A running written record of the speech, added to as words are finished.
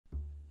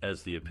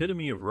As the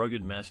epitome of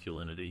rugged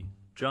masculinity,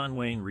 John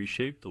Wayne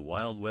reshaped the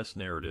Wild West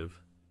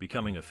narrative,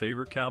 becoming a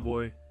favorite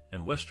cowboy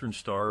and Western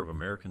star of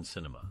American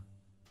cinema.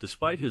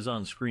 Despite his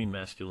on-screen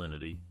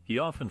masculinity, he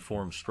often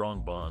formed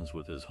strong bonds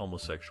with his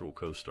homosexual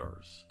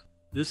co-stars.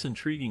 This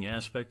intriguing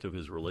aspect of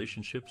his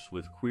relationships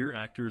with queer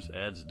actors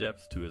adds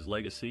depth to his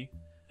legacy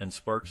and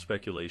sparks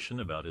speculation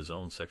about his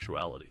own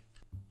sexuality.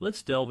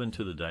 Let's delve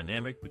into the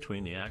dynamic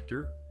between the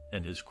actor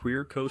and his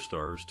queer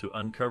co-stars to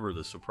uncover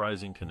the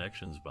surprising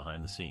connections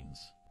behind the scenes.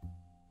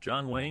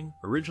 John Wayne,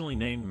 originally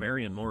named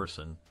Marion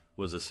Morrison,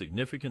 was a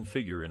significant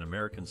figure in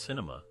American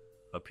cinema,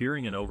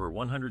 appearing in over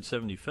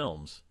 170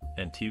 films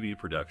and TV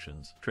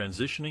productions,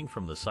 transitioning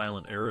from the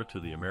silent era to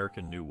the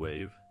American New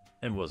Wave,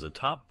 and was a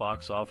top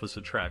box office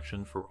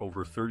attraction for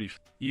over 30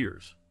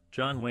 years.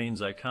 John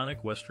Wayne's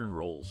iconic Western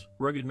roles,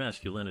 rugged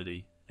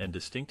masculinity, and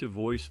distinctive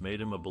voice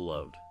made him a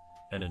beloved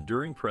and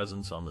enduring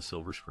presence on the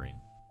silver screen.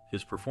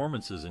 His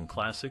performances in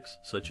classics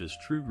such as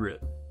True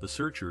Grit, The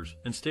Searchers,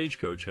 and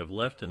Stagecoach have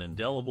left an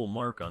indelible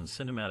mark on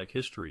cinematic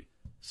history,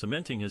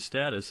 cementing his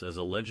status as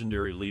a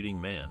legendary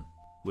leading man.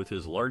 With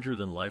his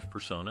larger-than-life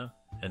persona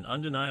and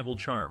undeniable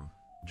charm,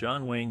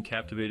 John Wayne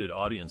captivated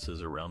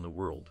audiences around the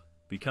world,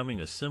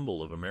 becoming a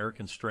symbol of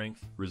American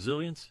strength,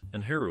 resilience,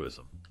 and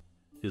heroism.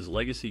 His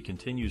legacy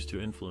continues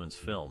to influence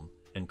film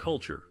and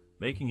culture,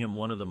 making him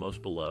one of the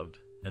most beloved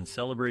and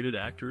celebrated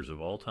actors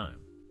of all time.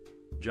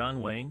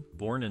 John Wayne,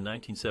 born in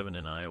 1907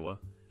 in Iowa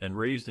and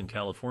raised in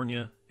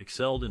California,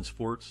 excelled in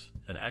sports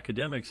and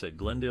academics at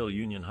Glendale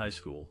Union High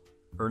School,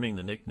 earning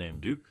the nickname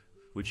Duke,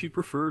 which he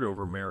preferred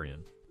over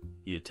Marion.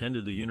 He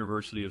attended the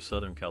University of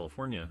Southern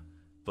California,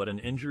 but an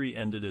injury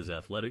ended his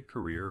athletic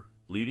career,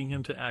 leading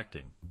him to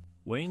acting.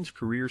 Wayne's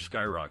career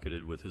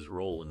skyrocketed with his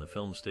role in the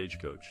film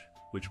Stagecoach,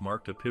 which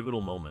marked a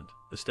pivotal moment,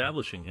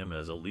 establishing him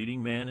as a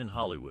leading man in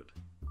Hollywood.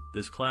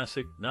 This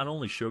classic not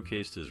only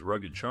showcased his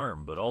rugged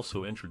charm but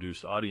also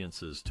introduced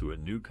audiences to a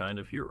new kind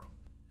of hero.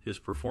 His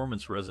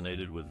performance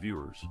resonated with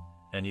viewers,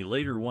 and he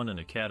later won an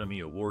Academy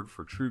Award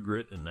for True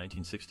Grit in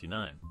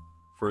 1969,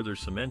 further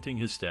cementing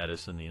his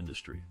status in the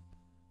industry.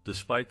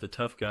 Despite the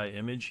tough guy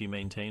image he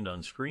maintained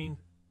on screen,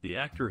 the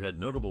actor had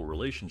notable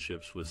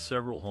relationships with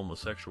several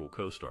homosexual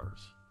co-stars.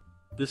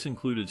 This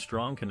included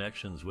strong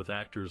connections with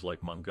actors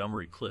like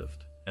Montgomery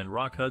Clift and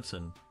Rock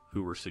Hudson,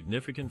 who were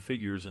significant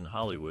figures in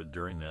Hollywood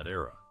during that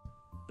era.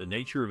 The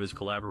nature of his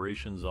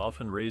collaborations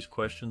often raised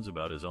questions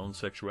about his own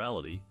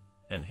sexuality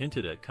and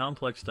hinted at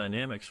complex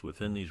dynamics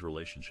within these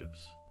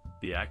relationships.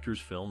 The actor's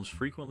films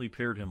frequently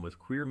paired him with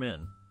queer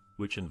men,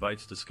 which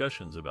invites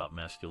discussions about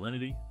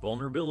masculinity,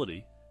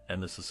 vulnerability,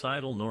 and the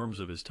societal norms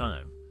of his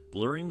time,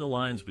 blurring the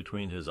lines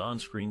between his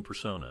on-screen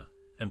persona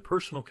and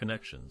personal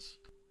connections.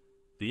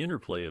 The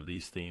interplay of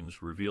these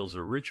themes reveals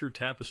a richer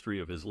tapestry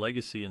of his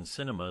legacy in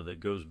cinema that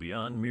goes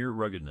beyond mere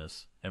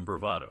ruggedness and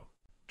bravado.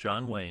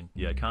 John Wayne,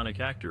 the iconic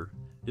actor,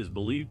 is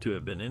believed to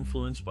have been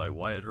influenced by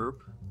Wyatt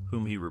Earp,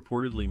 whom he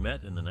reportedly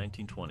met in the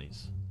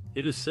 1920s.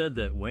 It is said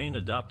that Wayne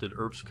adopted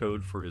Earp's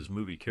code for his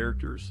movie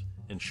characters,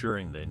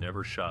 ensuring they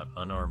never shot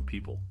unarmed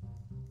people.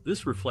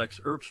 This reflects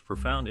Earp's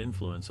profound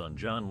influence on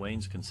John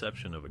Wayne's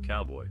conception of a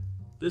cowboy.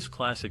 This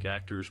classic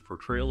actor's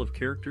portrayal of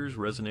characters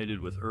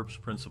resonated with Earp's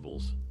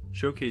principles,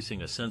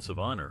 showcasing a sense of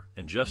honor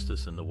and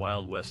justice in the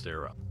Wild West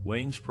era.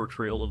 Wayne's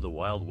portrayal of the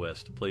Wild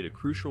West played a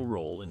crucial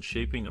role in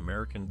shaping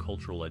American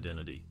cultural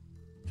identity.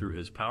 Through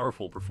his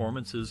powerful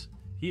performances,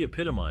 he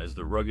epitomized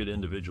the rugged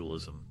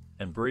individualism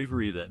and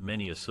bravery that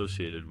many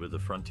associated with the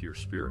frontier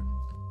spirit.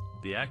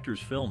 The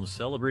actor's films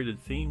celebrated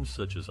themes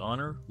such as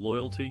honor,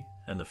 loyalty,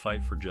 and the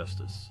fight for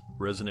justice,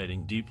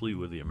 resonating deeply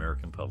with the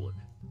American public.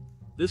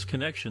 This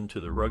connection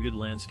to the rugged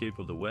landscape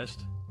of the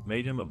West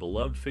made him a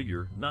beloved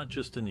figure not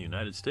just in the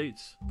United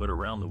States, but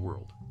around the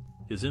world.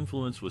 His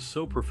influence was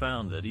so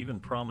profound that even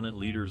prominent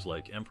leaders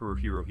like Emperor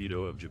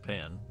Hirohito of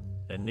Japan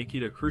and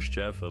Nikita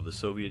Khrushchev of the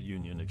Soviet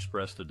Union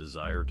expressed a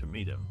desire to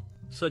meet him.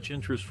 Such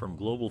interest from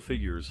global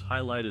figures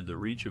highlighted the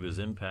reach of his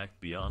impact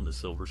beyond the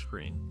silver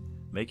screen,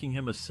 making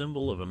him a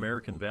symbol of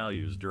American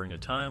values during a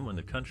time when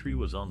the country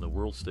was on the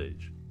world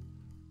stage.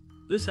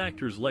 This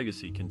actor's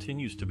legacy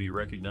continues to be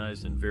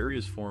recognized in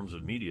various forms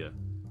of media,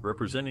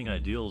 representing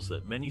ideals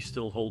that many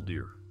still hold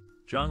dear.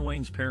 John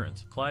Wayne's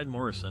parents, Clyde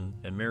Morrison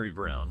and Mary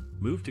Brown,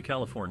 moved to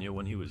California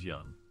when he was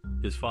young.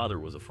 His father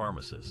was a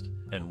pharmacist,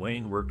 and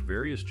Wayne worked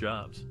various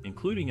jobs,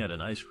 including at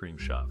an ice cream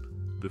shop,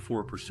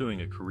 before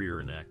pursuing a career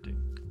in acting.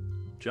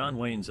 John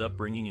Wayne's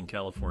upbringing in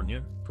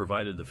California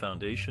provided the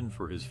foundation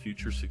for his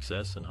future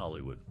success in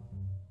Hollywood.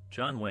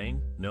 John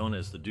Wayne, known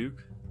as the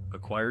Duke,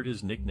 acquired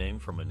his nickname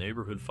from a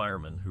neighborhood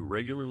fireman who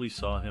regularly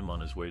saw him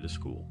on his way to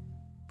school.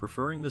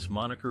 Preferring this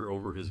moniker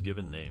over his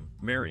given name,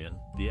 Marion,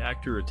 the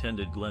actor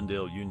attended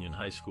Glendale Union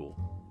High School,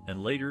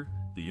 and later,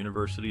 the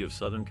University of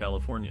Southern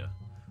California,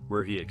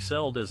 where he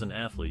excelled as an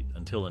athlete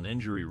until an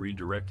injury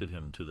redirected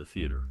him to the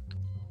theater.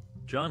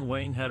 John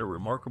Wayne had a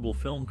remarkable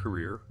film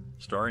career,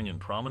 starring in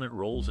prominent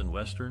roles in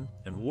Western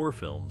and war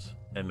films,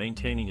 and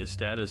maintaining his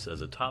status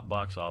as a top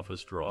box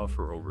office draw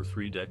for over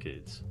 3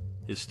 decades.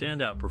 His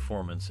standout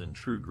performance in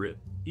True Grit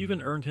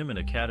even earned him an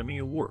Academy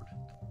Award.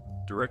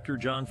 Director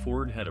John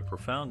Ford had a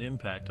profound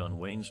impact on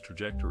Wayne's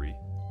trajectory,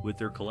 with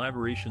their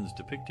collaborations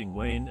depicting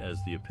Wayne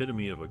as the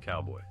epitome of a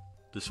cowboy.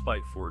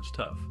 Despite Ford's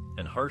tough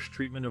and harsh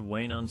treatment of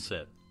Wayne on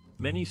set,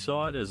 many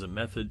saw it as a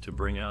method to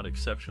bring out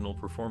exceptional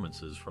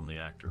performances from the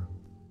actor.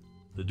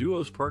 The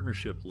duo's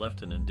partnership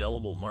left an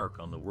indelible mark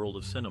on the world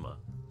of cinema,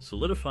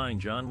 solidifying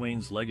John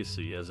Wayne's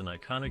legacy as an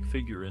iconic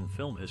figure in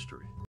film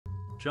history.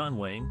 John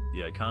Wayne,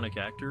 the iconic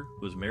actor,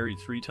 was married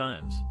 3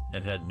 times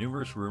and had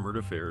numerous rumored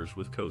affairs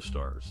with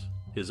co-stars.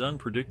 His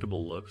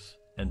unpredictable looks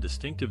and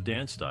distinctive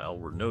dance style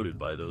were noted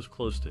by those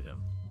close to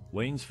him.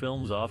 Wayne's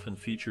films often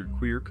featured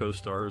queer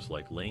co-stars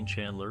like Lane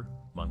Chandler,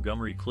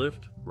 Montgomery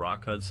Clift,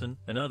 Rock Hudson,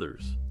 and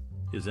others.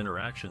 His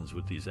interactions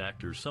with these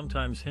actors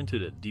sometimes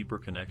hinted at deeper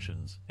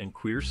connections and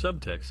queer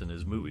subtext in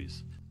his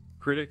movies.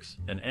 Critics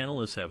and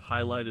analysts have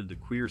highlighted the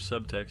queer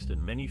subtext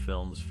in many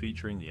films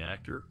featuring the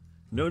actor,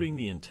 noting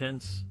the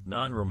intense,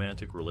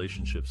 non-romantic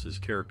relationships his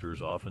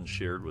characters often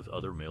shared with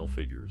other male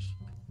figures.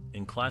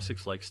 In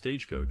classics like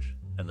Stagecoach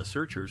and The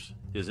Searchers,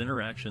 his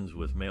interactions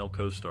with male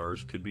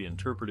co-stars could be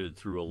interpreted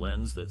through a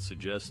lens that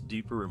suggests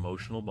deeper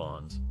emotional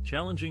bonds,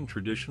 challenging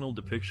traditional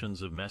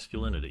depictions of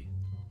masculinity.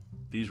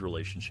 These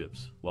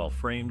relationships, while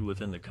framed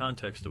within the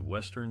context of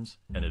westerns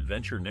and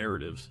adventure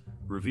narratives,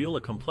 reveal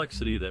a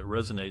complexity that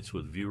resonates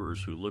with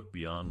viewers who look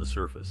beyond the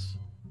surface.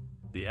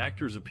 The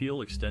actor's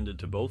appeal extended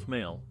to both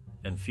male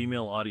and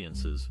female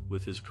audiences,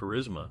 with his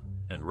charisma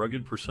and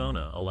rugged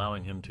persona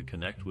allowing him to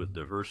connect with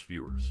diverse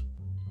viewers.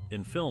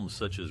 In films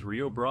such as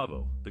Rio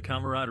Bravo, the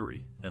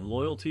camaraderie and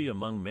loyalty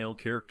among male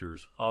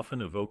characters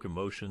often evoke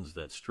emotions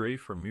that stray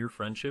from mere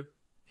friendship,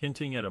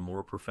 hinting at a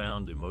more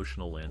profound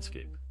emotional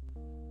landscape.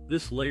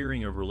 This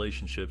layering of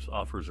relationships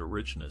offers a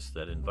richness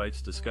that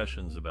invites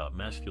discussions about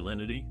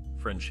masculinity,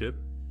 friendship,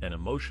 and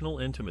emotional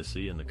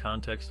intimacy in the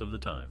context of the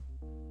time.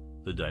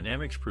 The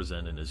dynamics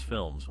present in his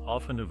films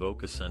often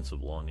evoke a sense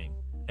of longing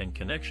and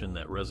connection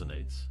that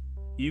resonates.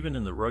 Even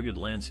in the rugged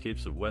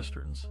landscapes of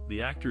westerns,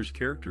 the actor's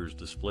characters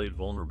displayed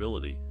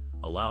vulnerability,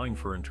 allowing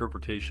for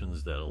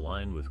interpretations that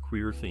align with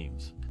queer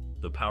themes.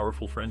 The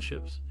powerful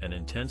friendships and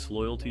intense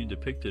loyalty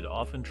depicted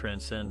often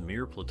transcend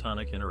mere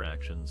platonic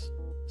interactions,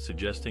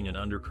 suggesting an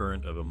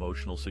undercurrent of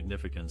emotional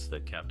significance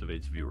that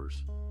captivates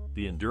viewers.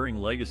 The enduring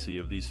legacy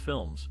of these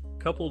films,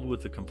 coupled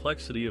with the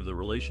complexity of the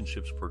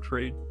relationships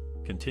portrayed,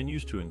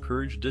 continues to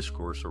encourage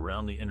discourse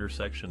around the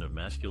intersection of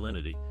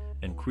masculinity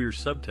and queer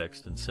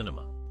subtext in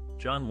cinema.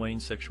 John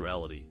Wayne's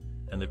sexuality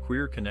and the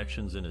queer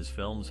connections in his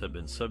films have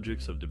been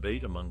subjects of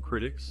debate among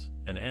critics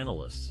and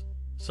analysts.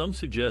 Some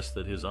suggest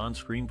that his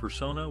on-screen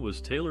persona was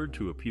tailored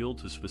to appeal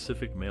to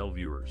specific male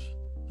viewers.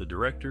 The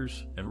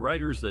directors and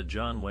writers that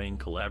John Wayne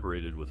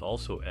collaborated with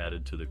also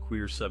added to the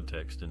queer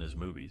subtext in his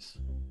movies.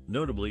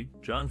 Notably,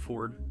 John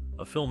Ford,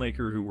 a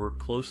filmmaker who worked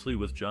closely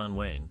with John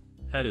Wayne,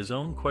 had his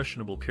own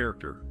questionable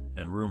character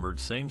and rumored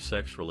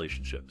same-sex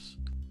relationships.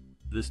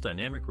 This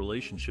dynamic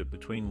relationship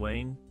between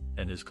Wayne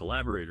and his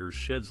collaborators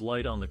sheds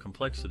light on the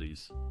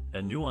complexities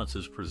and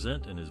nuances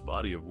present in his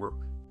body of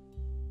work.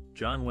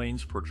 John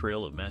Wayne's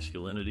portrayal of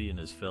masculinity in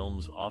his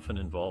films often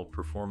involved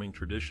performing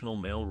traditional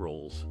male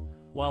roles,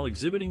 while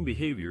exhibiting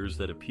behaviors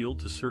that appealed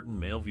to certain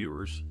male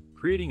viewers,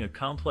 creating a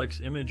complex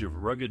image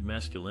of rugged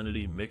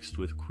masculinity mixed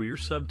with queer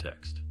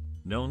subtext.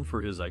 Known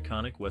for his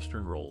iconic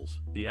Western roles,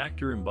 the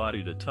actor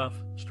embodied a tough,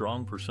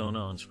 strong persona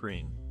on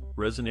screen,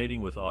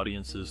 resonating with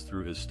audiences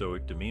through his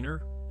stoic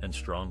demeanor and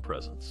strong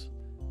presence.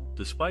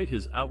 Despite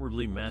his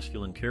outwardly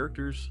masculine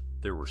characters,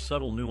 there were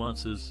subtle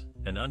nuances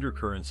and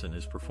undercurrents in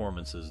his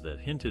performances that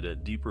hinted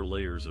at deeper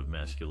layers of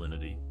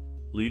masculinity,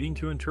 leading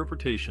to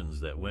interpretations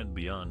that went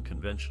beyond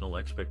conventional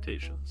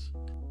expectations.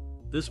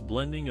 This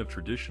blending of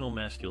traditional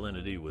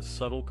masculinity with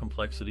subtle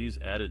complexities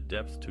added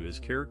depth to his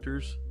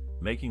characters,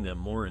 making them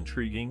more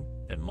intriguing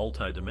and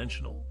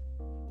multidimensional.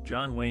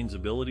 John Wayne's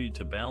ability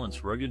to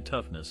balance rugged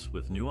toughness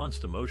with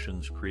nuanced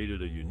emotions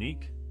created a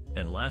unique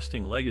and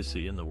lasting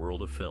legacy in the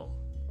world of film.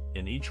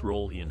 In each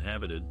role he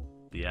inhabited,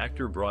 the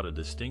actor brought a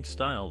distinct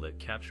style that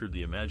captured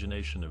the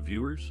imagination of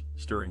viewers,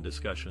 stirring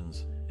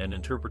discussions and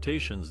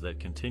interpretations that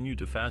continue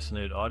to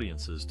fascinate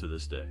audiences to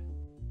this day.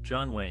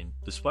 John Wayne,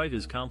 despite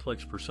his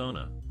complex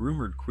persona,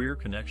 rumored queer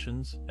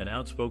connections, and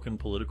outspoken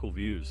political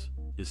views,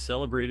 is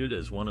celebrated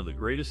as one of the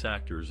greatest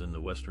actors in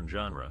the Western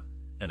genre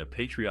and a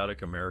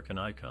patriotic American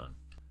icon.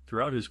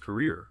 Throughout his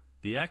career,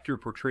 the actor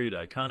portrayed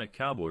iconic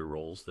cowboy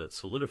roles that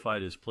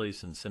solidified his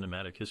place in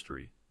cinematic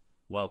history.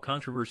 While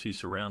controversy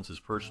surrounds his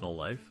personal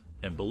life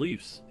and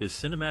beliefs, his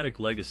cinematic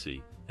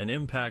legacy and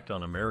impact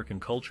on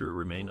American culture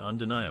remain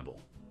undeniable.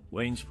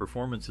 Wayne's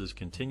performances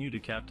continue to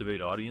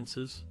captivate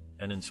audiences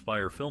and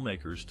inspire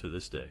filmmakers to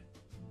this day.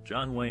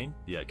 John Wayne,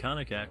 the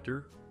iconic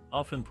actor,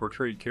 often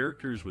portrayed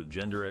characters with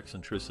gender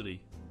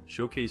eccentricity,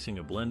 showcasing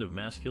a blend of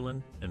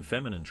masculine and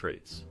feminine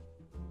traits.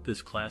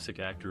 This classic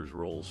actor's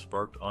role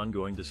sparked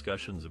ongoing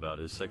discussions about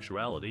his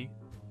sexuality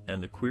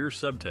and the queer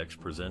subtext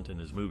present in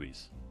his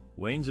movies.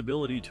 Wayne's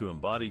ability to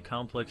embody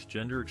complex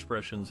gender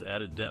expressions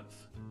added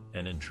depth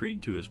and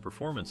intrigue to his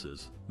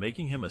performances,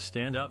 making him a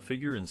standout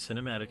figure in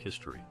cinematic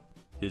history.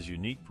 His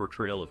unique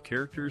portrayal of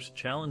characters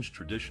challenged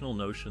traditional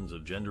notions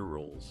of gender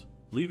roles,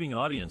 leaving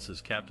audiences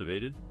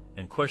captivated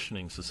and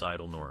questioning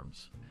societal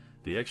norms.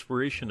 The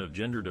exploration of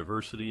gender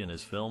diversity in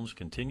his films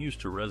continues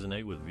to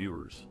resonate with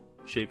viewers,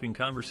 shaping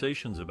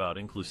conversations about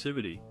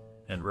inclusivity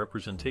and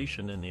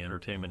representation in the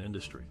entertainment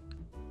industry.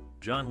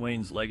 John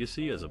Wayne's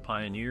legacy as a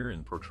pioneer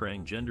in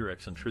portraying gender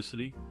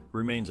eccentricity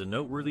remains a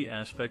noteworthy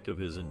aspect of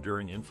his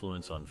enduring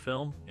influence on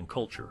film and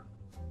culture.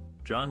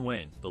 John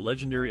Wayne, the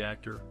legendary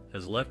actor,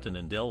 has left an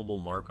indelible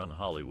mark on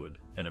Hollywood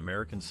and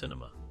American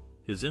cinema.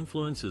 His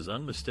influence is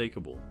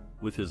unmistakable,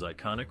 with his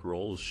iconic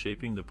roles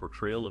shaping the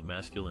portrayal of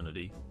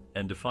masculinity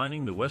and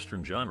defining the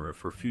Western genre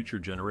for future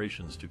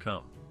generations to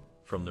come.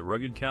 From the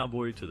rugged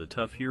cowboy to the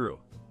tough hero,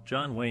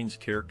 John Wayne's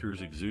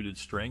characters exuded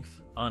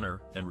strength,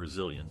 honor, and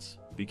resilience,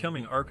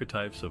 becoming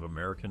archetypes of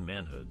American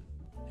manhood.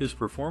 His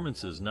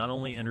performances not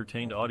only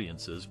entertained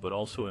audiences but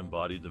also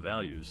embodied the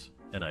values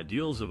and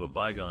ideals of a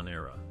bygone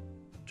era.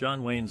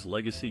 John Wayne's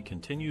legacy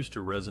continues to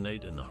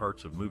resonate in the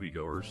hearts of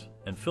moviegoers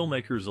and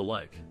filmmakers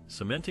alike,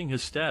 cementing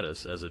his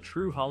status as a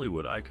true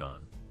Hollywood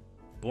icon.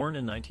 Born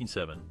in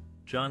 1907,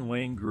 John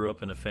Wayne grew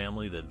up in a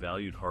family that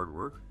valued hard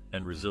work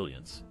and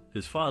resilience.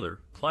 His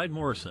father, Clyde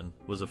Morrison,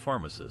 was a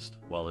pharmacist,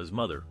 while his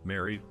mother,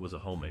 Mary, was a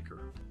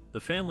homemaker.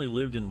 The family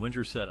lived in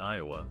Winterset,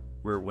 Iowa,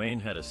 where Wayne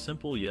had a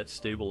simple yet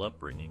stable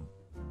upbringing.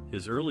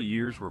 His early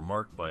years were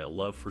marked by a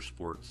love for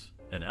sports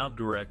and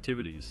outdoor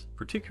activities,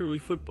 particularly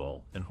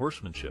football and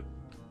horsemanship.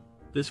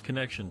 This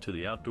connection to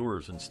the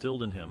outdoors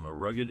instilled in him a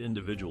rugged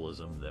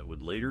individualism that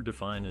would later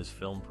define his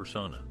film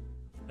persona.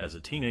 As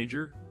a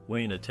teenager,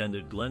 Wayne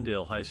attended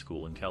Glendale High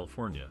School in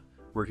California,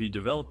 where he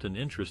developed an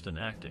interest in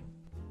acting.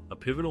 A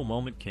pivotal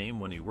moment came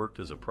when he worked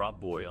as a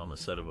prop boy on the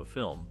set of a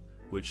film,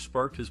 which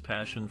sparked his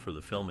passion for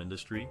the film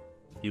industry.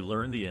 He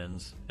learned the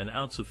ins and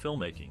outs of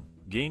filmmaking,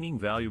 gaining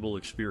valuable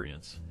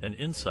experience and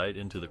insight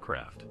into the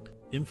craft.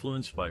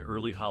 Influenced by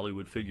early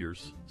Hollywood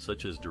figures,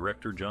 such as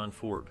director John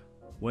Ford,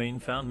 Wayne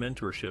found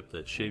mentorship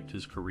that shaped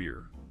his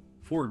career.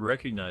 Ford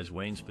recognized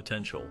Wayne's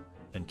potential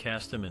and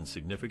cast him in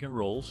significant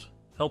roles,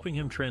 helping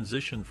him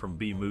transition from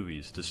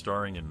B-movies to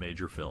starring in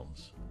major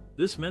films.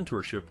 This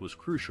mentorship was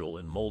crucial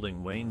in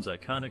molding Wayne's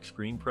iconic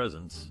screen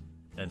presence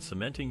and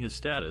cementing his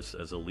status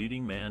as a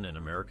leading man in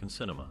American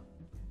cinema.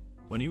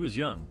 When he was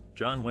young,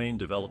 John Wayne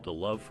developed a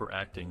love for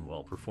acting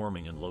while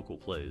performing in local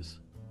plays.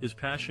 His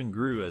passion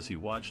grew as he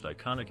watched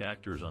iconic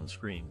actors on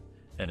screen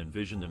and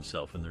envisioned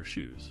himself in their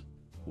shoes.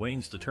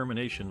 Wayne's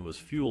determination was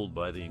fueled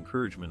by the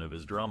encouragement of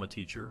his drama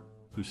teacher,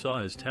 who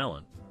saw his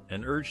talent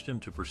and urged him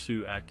to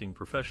pursue acting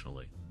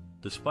professionally.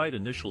 Despite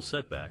initial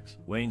setbacks,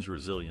 Wayne's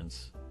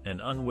resilience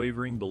and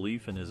unwavering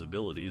belief in his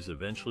abilities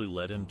eventually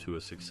led him to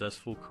a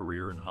successful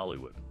career in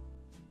Hollywood.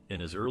 In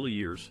his early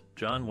years,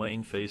 John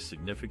Wayne faced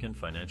significant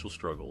financial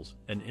struggles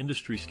and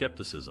industry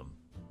skepticism.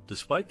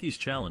 Despite these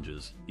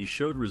challenges, he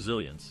showed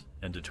resilience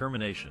and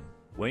determination.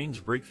 Wayne's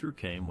breakthrough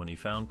came when he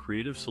found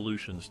creative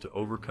solutions to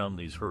overcome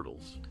these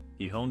hurdles.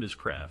 He honed his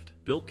craft,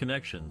 built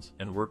connections,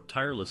 and worked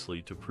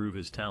tirelessly to prove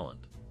his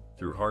talent.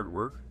 Through hard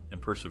work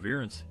and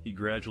perseverance, he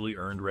gradually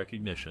earned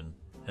recognition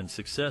and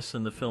success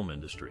in the film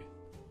industry.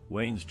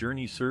 Wayne's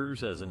journey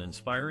serves as an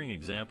inspiring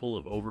example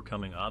of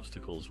overcoming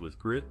obstacles with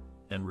grit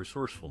and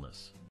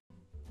resourcefulness.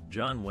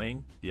 John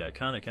Wayne, the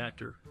iconic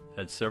actor,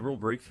 had several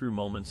breakthrough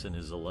moments in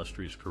his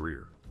illustrious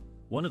career.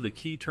 One of the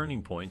key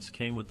turning points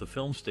came with the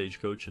film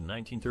Stagecoach in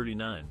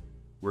 1939,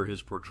 where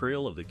his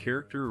portrayal of the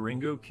character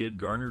Ringo Kid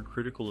garnered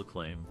critical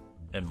acclaim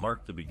and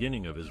marked the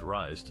beginning of his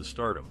rise to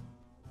stardom.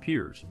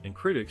 Peers and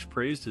critics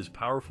praised his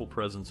powerful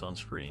presence on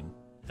screen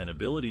and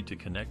ability to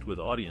connect with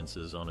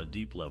audiences on a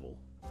deep level.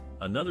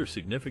 Another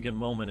significant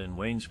moment in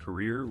Wayne's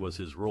career was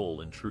his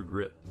role in True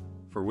Grit,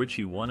 for which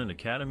he won an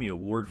Academy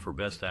Award for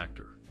Best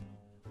Actor.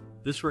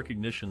 This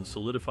recognition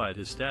solidified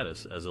his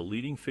status as a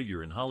leading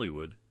figure in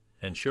Hollywood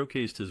and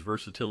showcased his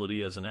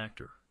versatility as an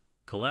actor.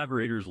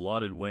 Collaborators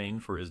lauded Wayne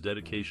for his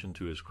dedication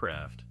to his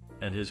craft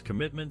and his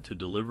commitment to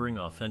delivering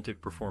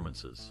authentic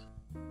performances.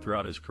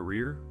 Throughout his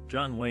career,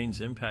 John Wayne's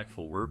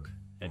impactful work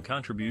and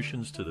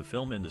contributions to the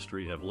film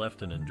industry have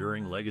left an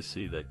enduring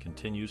legacy that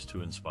continues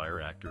to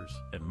inspire actors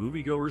and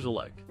moviegoers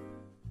alike.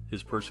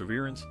 His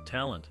perseverance,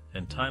 talent,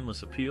 and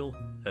timeless appeal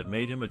have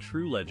made him a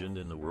true legend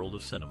in the world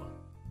of cinema.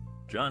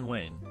 John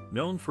Wayne,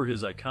 known for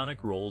his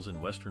iconic roles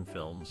in Western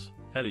films,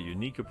 had a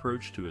unique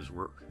approach to his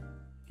work.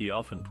 He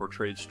often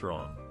portrayed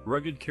strong,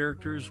 rugged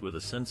characters with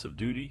a sense of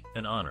duty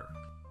and honor.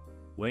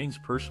 Wayne's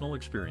personal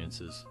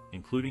experiences,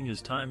 including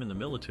his time in the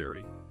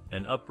military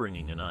and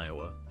upbringing in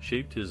Iowa,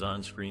 shaped his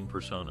on-screen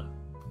persona.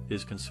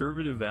 His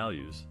conservative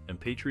values and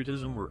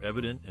patriotism were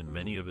evident in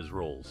many of his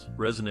roles,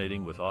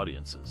 resonating with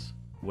audiences.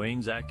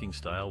 Wayne's acting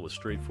style was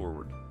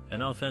straightforward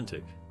and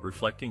authentic,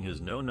 reflecting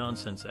his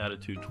no-nonsense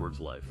attitude towards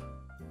life.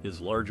 His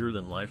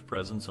larger-than-life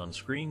presence on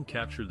screen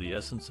captured the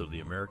essence of the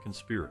American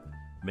spirit,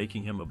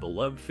 making him a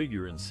beloved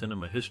figure in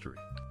cinema history.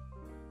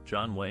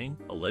 John Wayne,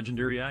 a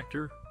legendary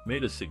actor,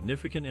 made a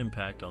significant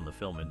impact on the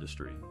film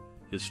industry.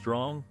 His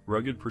strong,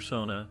 rugged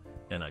persona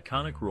and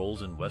iconic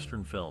roles in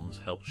Western films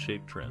helped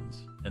shape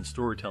trends and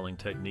storytelling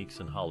techniques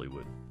in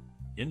Hollywood.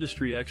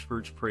 Industry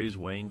experts praise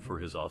Wayne for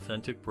his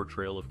authentic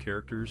portrayal of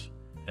characters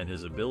and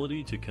his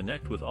ability to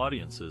connect with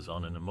audiences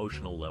on an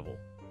emotional level.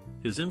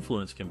 His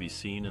influence can be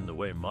seen in the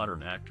way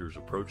modern actors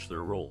approach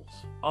their roles,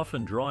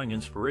 often drawing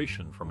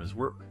inspiration from his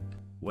work.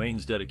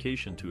 Wayne's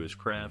dedication to his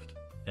craft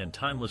and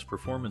timeless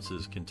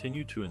performances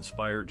continue to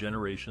inspire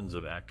generations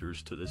of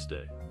actors to this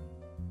day.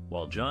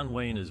 While John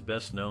Wayne is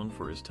best known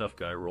for his tough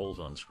guy roles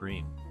on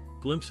screen,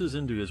 glimpses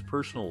into his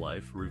personal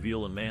life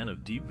reveal a man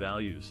of deep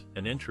values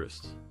and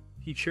interests.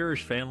 He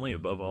cherished family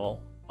above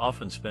all,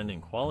 often spending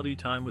quality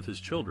time with his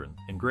children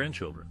and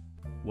grandchildren.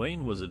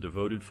 Wayne was a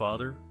devoted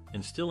father,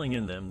 instilling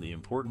in them the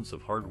importance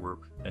of hard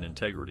work and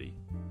integrity.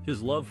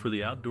 His love for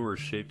the outdoors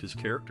shaped his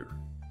character.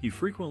 He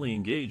frequently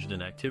engaged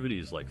in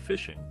activities like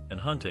fishing and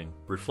hunting,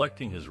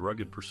 reflecting his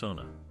rugged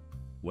persona.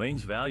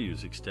 Wayne's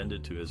values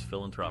extended to his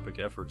philanthropic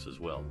efforts as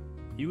well.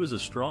 He was a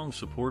strong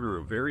supporter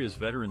of various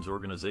veterans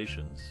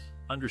organizations,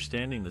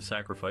 understanding the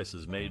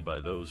sacrifices made by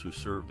those who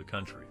served the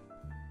country.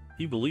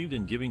 He believed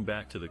in giving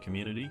back to the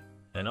community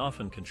and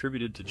often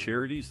contributed to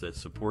charities that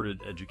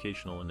supported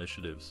educational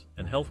initiatives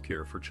and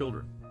healthcare for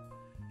children.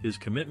 His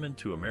commitment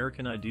to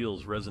American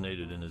ideals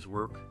resonated in his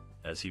work,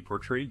 as he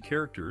portrayed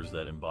characters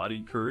that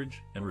embodied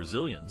courage and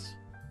resilience.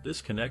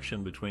 This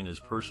connection between his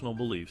personal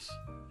beliefs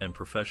and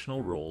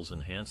professional roles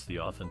enhanced the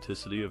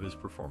authenticity of his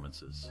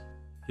performances.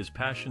 His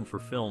passion for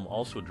film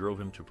also drove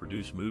him to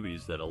produce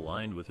movies that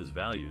aligned with his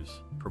values,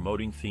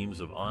 promoting themes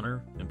of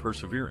honor and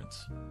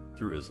perseverance.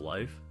 Through his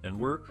life and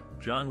work,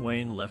 John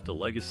Wayne left a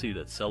legacy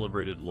that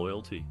celebrated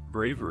loyalty,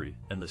 bravery,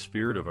 and the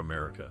spirit of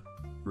America.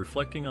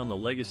 Reflecting on the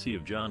legacy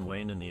of John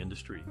Wayne in the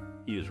industry,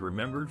 he is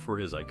remembered for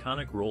his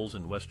iconic roles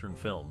in Western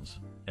films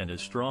and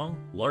his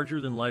strong,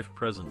 larger-than-life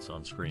presence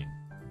on screen.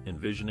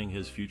 Envisioning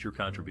his future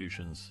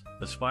contributions,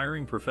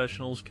 aspiring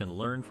professionals can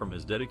learn from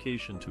his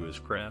dedication to his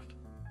craft,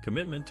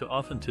 commitment to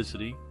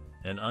authenticity,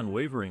 and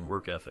unwavering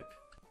work ethic.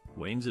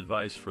 Wayne's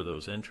advice for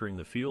those entering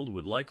the field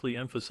would likely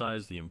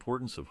emphasize the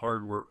importance of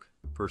hard work,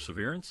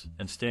 perseverance,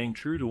 and staying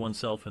true to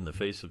oneself in the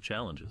face of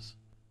challenges.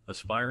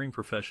 Aspiring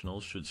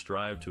professionals should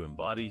strive to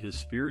embody his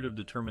spirit of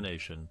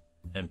determination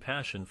and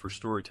passion for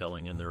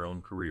storytelling in their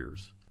own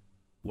careers.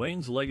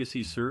 Wayne's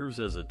legacy serves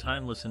as a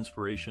timeless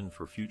inspiration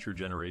for future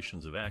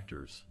generations of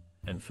actors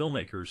and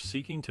filmmakers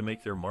seeking to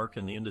make their mark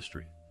in the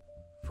industry.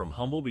 From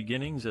humble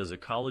beginnings as a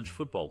college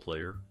football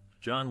player,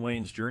 John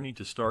Wayne's journey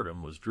to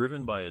stardom was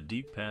driven by a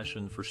deep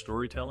passion for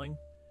storytelling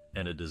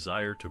and a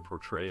desire to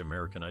portray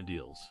American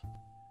ideals.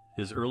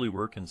 His early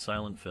work in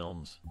silent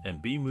films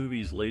and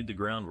B-movies laid the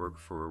groundwork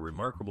for a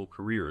remarkable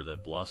career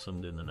that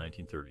blossomed in the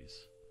 1930s.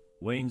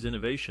 Wayne's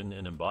innovation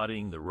in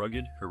embodying the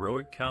rugged,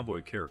 heroic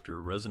cowboy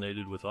character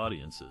resonated with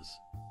audiences,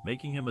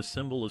 making him a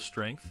symbol of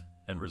strength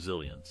and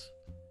resilience.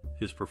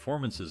 His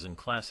performances in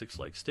classics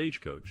like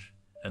Stagecoach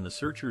and The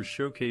Searchers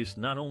showcased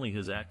not only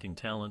his acting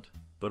talent,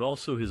 but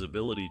also his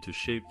ability to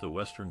shape the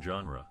Western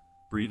genre,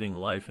 breathing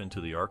life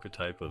into the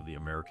archetype of the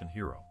American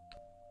hero.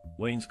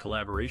 Wayne's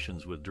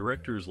collaborations with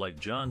directors like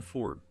John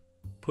Ford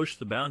pushed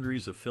the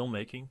boundaries of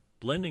filmmaking,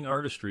 blending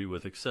artistry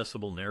with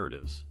accessible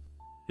narratives.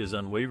 His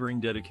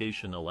unwavering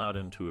dedication allowed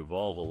him to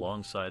evolve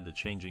alongside the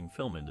changing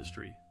film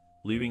industry,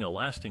 leaving a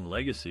lasting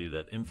legacy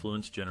that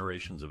influenced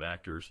generations of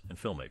actors and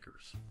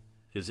filmmakers.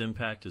 His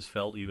impact is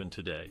felt even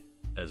today,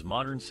 as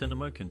modern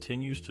cinema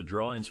continues to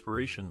draw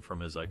inspiration from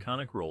his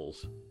iconic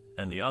roles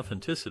and the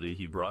authenticity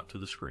he brought to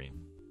the screen.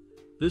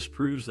 This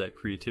proves that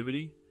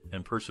creativity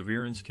and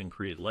perseverance can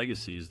create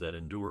legacies that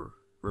endure,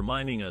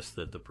 reminding us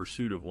that the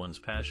pursuit of one's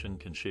passion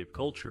can shape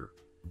culture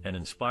and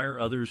inspire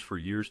others for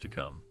years to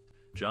come.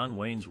 John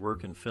Wayne's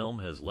work in film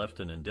has left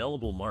an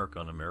indelible mark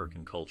on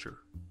American culture.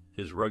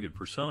 His rugged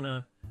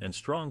persona and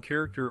strong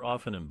character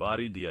often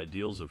embodied the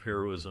ideals of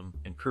heroism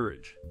and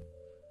courage.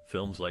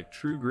 Films like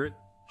True Grit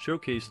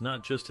showcase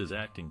not just his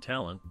acting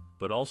talent,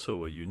 but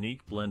also a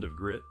unique blend of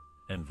grit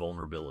and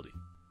vulnerability.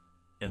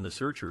 In The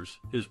Searchers,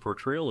 his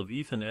portrayal of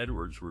Ethan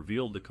Edwards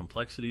revealed the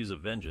complexities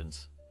of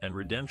vengeance and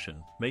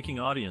redemption, making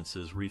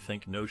audiences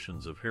rethink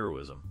notions of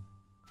heroism.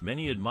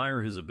 Many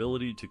admire his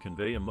ability to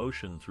convey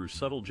emotion through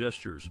subtle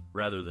gestures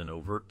rather than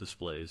overt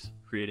displays,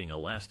 creating a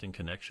lasting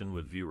connection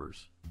with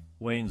viewers.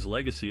 Wayne's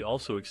legacy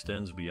also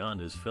extends beyond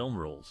his film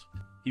roles.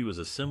 He was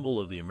a symbol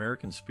of the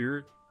American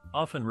spirit,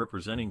 often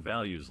representing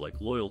values like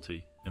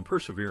loyalty and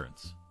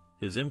perseverance.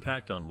 His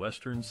impact on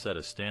Westerns set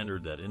a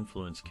standard that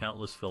influenced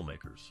countless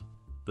filmmakers.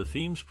 The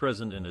themes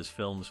present in his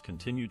films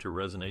continue to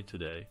resonate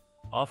today,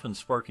 often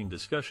sparking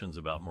discussions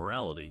about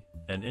morality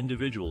and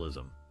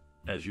individualism.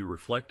 As you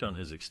reflect on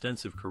his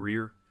extensive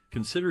career,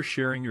 consider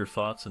sharing your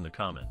thoughts in the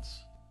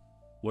comments.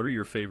 What are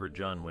your favorite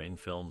John Wayne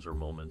films or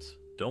moments?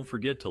 Don't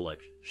forget to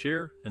like,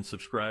 share, and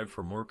subscribe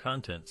for more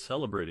content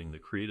celebrating the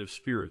creative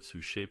spirits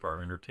who shape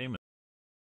our entertainment.